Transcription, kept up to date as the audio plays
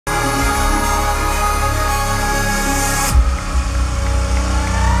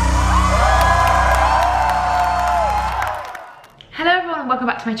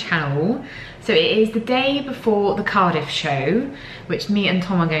welcome back to my channel. So it is the day before the Cardiff show, which me and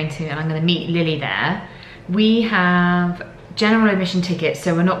Tom are going to, and I'm going to meet Lily there. We have general admission tickets,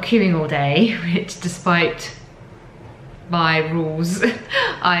 so we're not queuing all day, which despite my rules,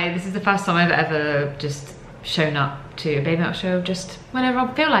 this is the first time I've ever just shown up to a BABYMETAL show just whenever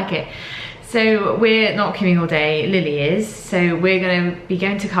I feel like it. So we're not queuing all day, Lily is, so we're going to be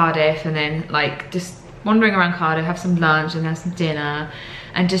going to Cardiff and then like just wandering around Cardiff, have some lunch and then some dinner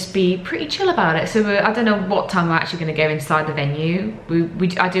and just be pretty chill about it. So I don't know what time we're actually going to go inside the venue.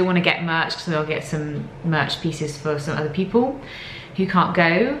 I do want to get merch, so I'll get some merch pieces for some other people who can't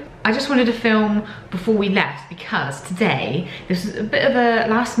go. I just wanted to film before we left because today, this was a bit of a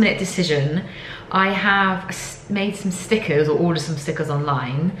last minute decision. I have made some stickers or ordered some stickers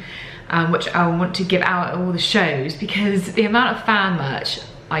online, which I want to give out at all the shows because the amount of fan merch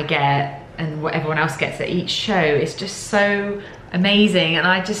I get and what everyone else gets at each show is just so amazing. And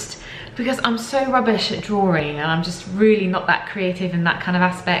because I'm so rubbish at drawing and I'm just really not that creative in that kind of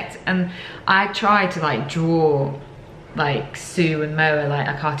aspect, and I try to like draw like Sue and Moa, like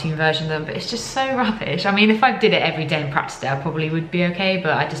a cartoon version of them, but it's just so rubbish. I mean, if I did it every day and practiced it, I probably would be okay,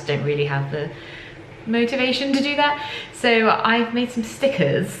 but I just don't really have the motivation to do that. So I've made some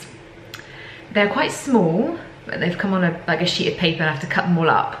stickers. They're quite small, but they've come on like a sheet of paper and I have to cut them all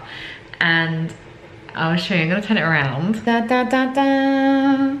up. And I'll show you, I'm gonna turn it around. Da da da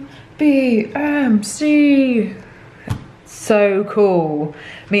da, BMC. So cool.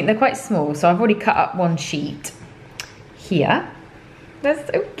 I mean, they're quite small, so I've already cut up one sheet here. That's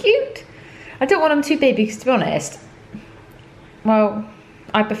so cute. I don't want them too big because, to be honest, well,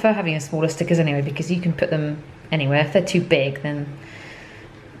 I prefer having smaller stickers anyway because you can put them anywhere. If they're too big, then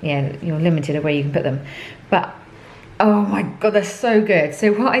yeah, you're limited of where you can put them. But oh my god, they're so good.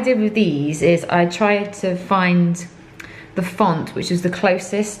 So what I did with these is I tried to find the font which is the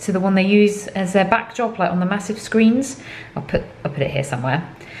closest to the one they use as their backdrop, like on the massive screens. I'll put it here somewhere.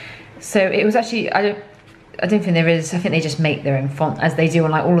 So it was actually, I don't think there is, I think they just make their own font as they do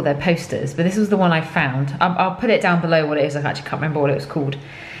on like all of their posters, but this was the one I found. I'll put it down below what it is. I actually can't remember what it was called.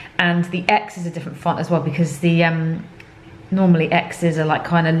 And the X is a different font as well because the normally X's are like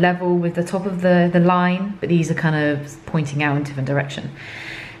kind of level with the top of the line, but these are kind of pointing out in a different direction.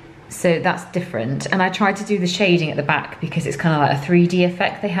 So that's different. And I tried to do the shading at the back because it's kind of like a 3D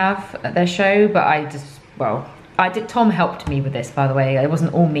effect they have at their show, but Tom helped me with this, by the way. It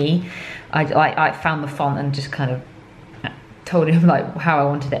wasn't all me. I found the font and just kind of told him like how I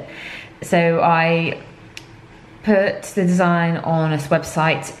wanted it. So I put the design on a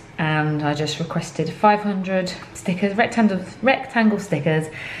website and I just requested 500 stickers, rectangle stickers,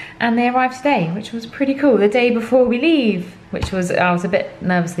 and they arrived today, which was pretty cool. The day before we leave, which was, I was a bit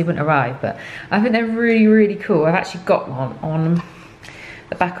nervous they wouldn't arrive, but I think they're really, really cool. I've actually got one on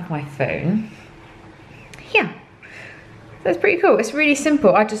the back of my phone. Yeah, that's pretty cool. It's really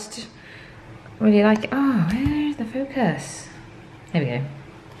simple. I just really like it. Oh, where's the focus? There we go.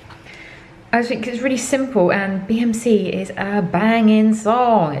 I just think it's really simple, and BMC is a banging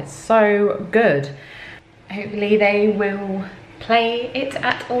song. It's so good. Hopefully they will play it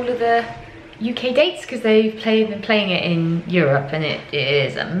at all of the UK dates because they've been playing it in Europe and it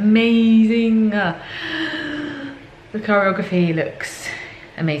is amazing. The choreography looks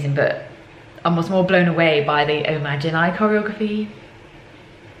amazing, but I was more blown away by the Imagine I choreography,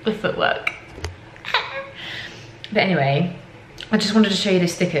 the footwork. But anyway, I just wanted to show you the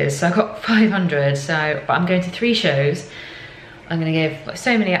stickers. So I got 500, but I'm going to 3 shows. I'm gonna give like,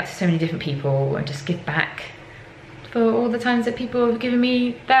 so many out to so many different people and just give back for all the times that people have given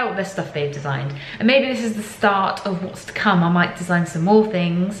me their stuff they've designed. And maybe this is the start of what's to come. I might design some more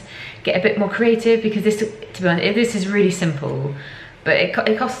things, get a bit more creative because this, to be honest, this is really simple, but it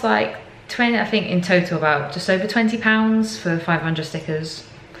costs like 20, I think in total about just over £20 for 500 stickers,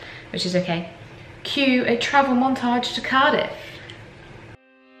 which is okay. Cue a travel montage to Cardiff.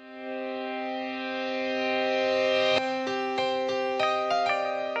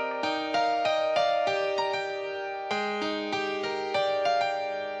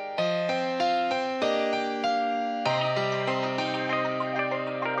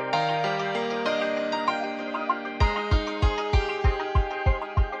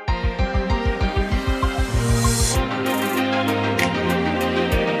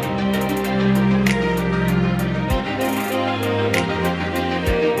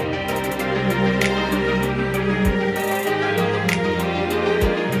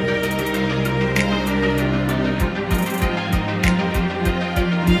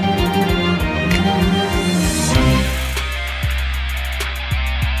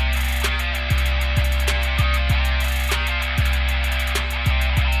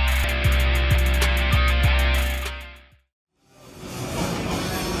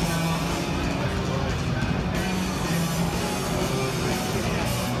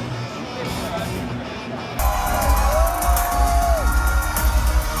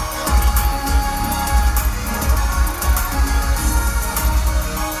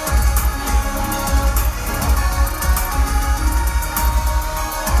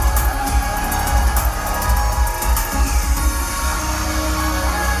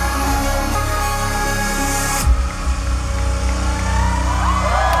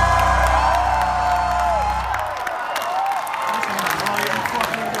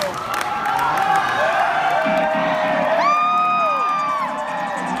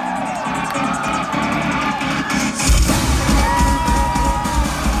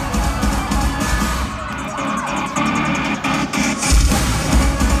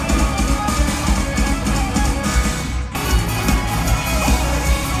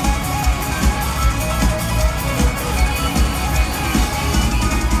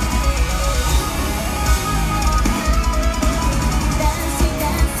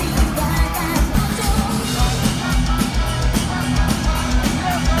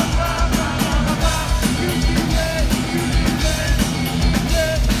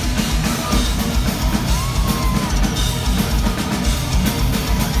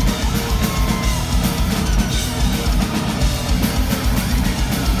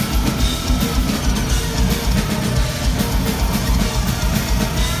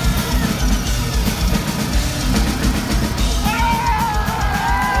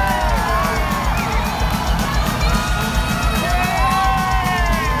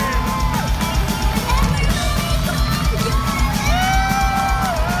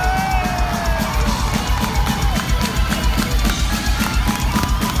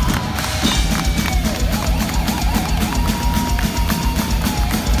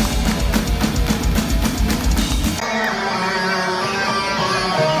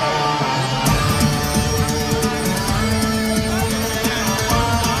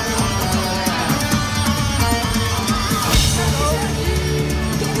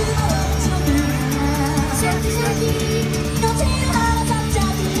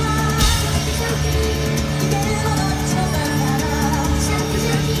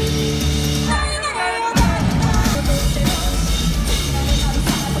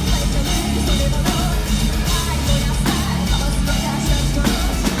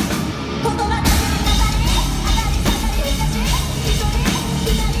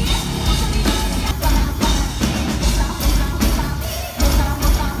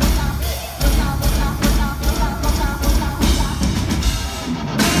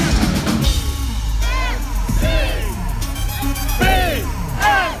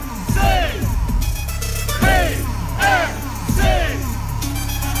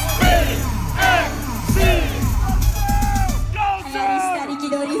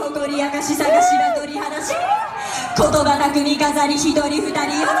 緑誇り明かし探しは取り話言葉巧み飾り一人二人踊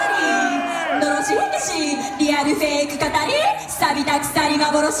りのろし変しリアルフェイク語り錆びた鎖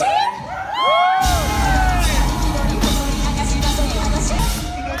幻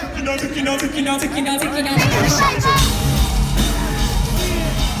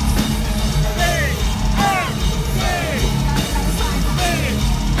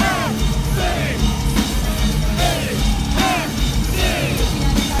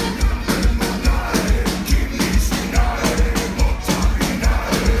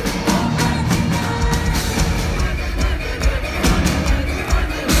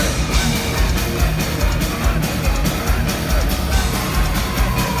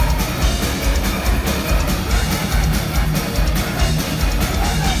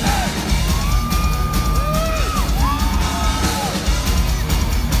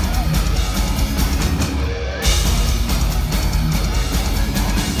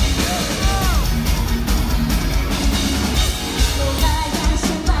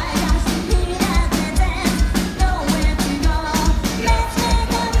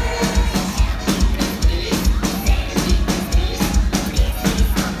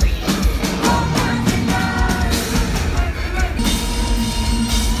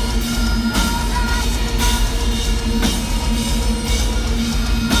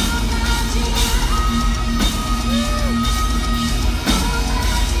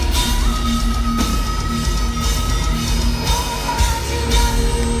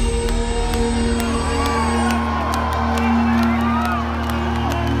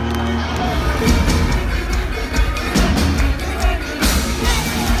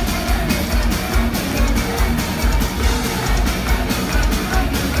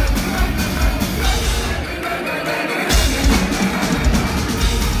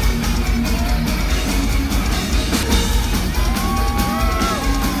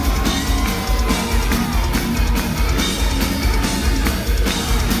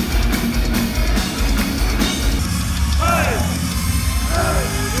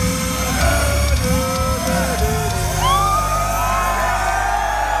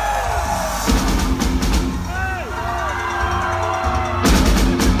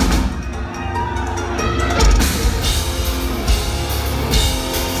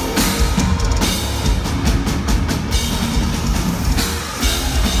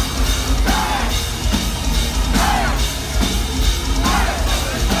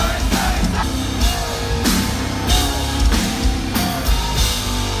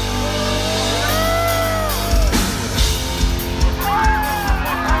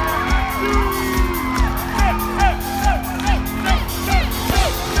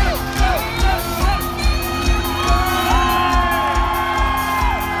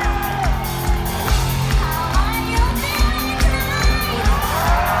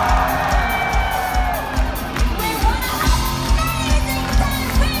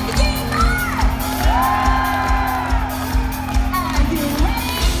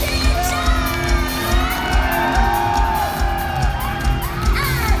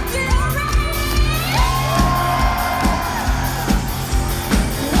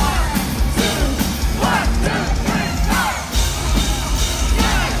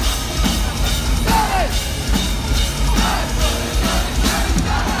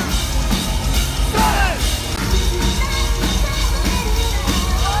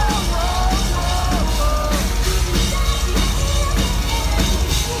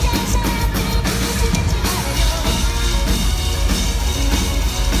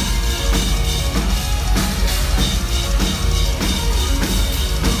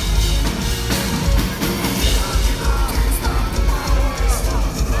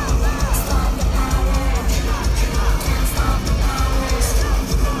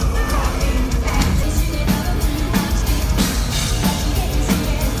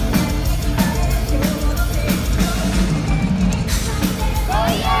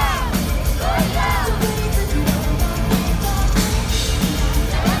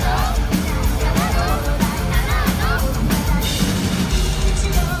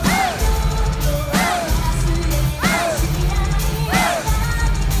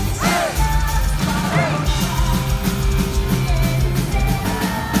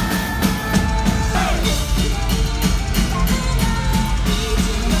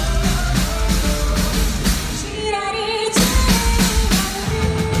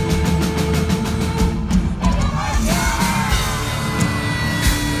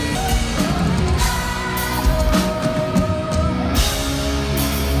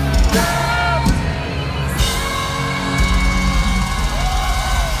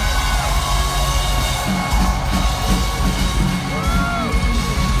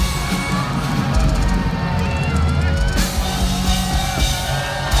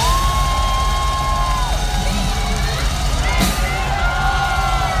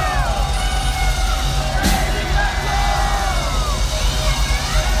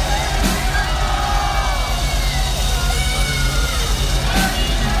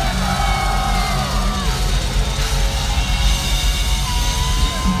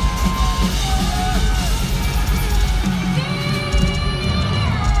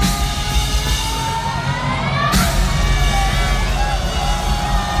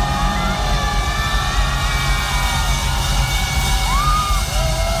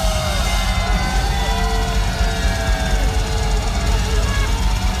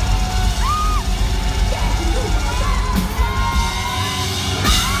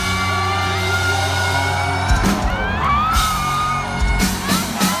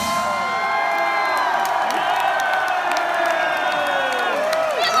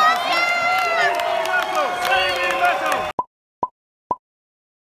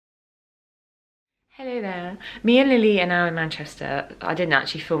Me and Lily are now in Manchester. I didn't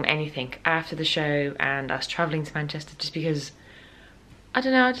actually film anything after the show and us travelling to Manchester just because, I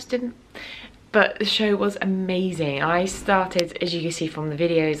don't know, I just didn't. But the show was amazing. I started, as you can see from the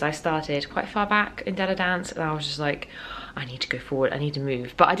videos, I started quite far back in Dada Dance, and I was just like, I need to go forward, I need to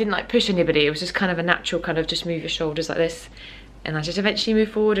move. But I didn't like push anybody, it was just kind of a natural kind of just move your shoulders like this. And I just eventually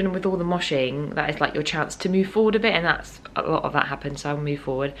moved forward, and with all the moshing, that is like your chance to move forward a bit, and that's a lot of that happened, so I'll move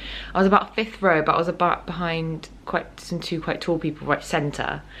forward. I was about 5th row, but I was about behind some two quite tall people right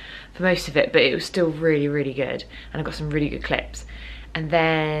centre for most of it, but it was still really, really good, and I got some really good clips. And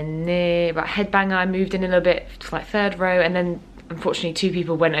then near about headbanger, I moved in a little bit to like 3rd row, and then unfortunately 2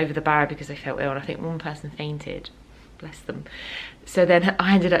 people went over the barrier because they felt ill, and I think 1 person fainted, bless them. So then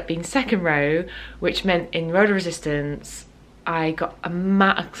I ended up being 2nd row, which meant in roller resistance, I got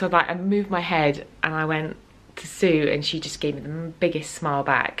a so like I moved my head and I went to Sue, and she just gave me the biggest smile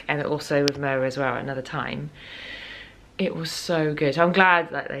back, and also with Mo as well another time. It was so good. I'm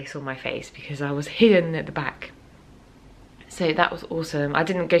glad that they saw my face because I was hidden at the back. So that was awesome. I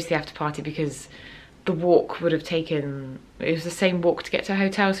didn't go to the after party because the walk would have taken, it was the same walk to get to a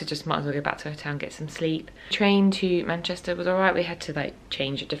hotel, so just might as well go back to a hotel and get some sleep. Train to Manchester was alright. We had to like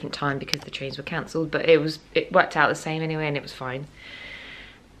change at different time because the trains were cancelled, but it worked out the same anyway, and it was fine.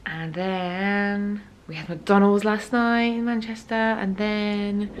 And then we had McDonald's last night in Manchester, and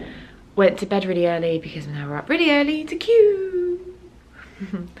then went to bed really early because now we're up really early to queue.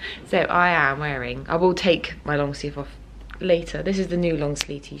 So I will take my long sleeve off later. This is the new long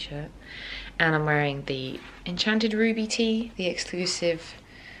sleeve t-shirt, and I'm wearing the Enchanted Ruby tee, the exclusive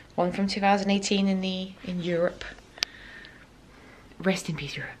one from 2018 in Europe. Rest in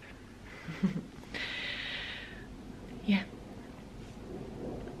peace, Europe. Yeah.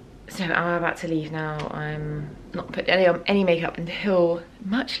 So I'm about to leave now. I'm not putting any makeup until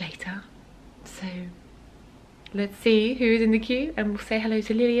much later. So let's see who's in the queue, and we'll say hello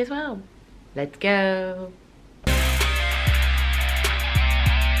to Lily as well. Let's go.